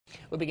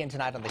We begin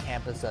tonight on the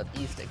campus of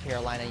East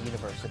Carolina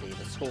University.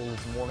 The school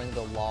is mourning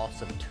the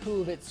loss of two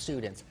of its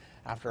students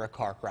after a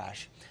car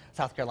crash.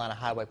 South Carolina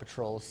Highway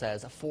Patrol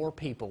says 4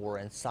 people were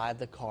inside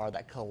the car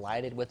that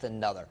collided with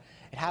another.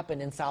 It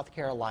happened in South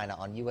Carolina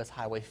on U.S.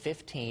 Highway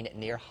 15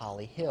 near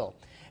Holly Hill.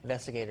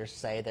 Investigators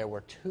say there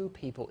were 2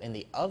 people in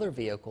the other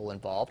vehicle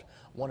involved.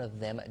 One of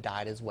them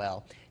died as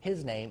well.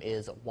 His name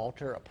is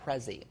Walter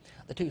Prezi.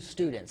 The 2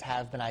 students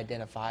have been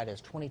identified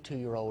as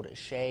 22-year-old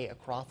Shay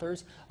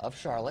Crothers of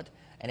Charlotte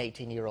and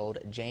 18-year-old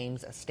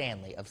James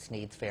Stanley of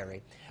Sneads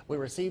Ferry. We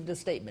received a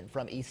statement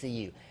from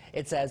ECU.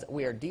 It says,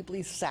 "We are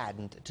deeply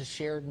saddened to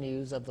share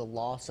news of the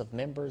loss of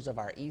members of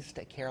our East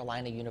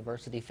Carolina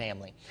University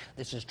family.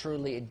 This is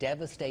truly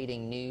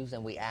devastating news,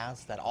 and we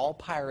ask that all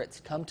Pirates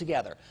come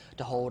together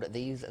to hold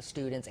these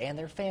students and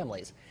their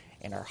families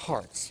in our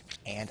hearts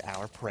and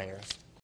our prayers."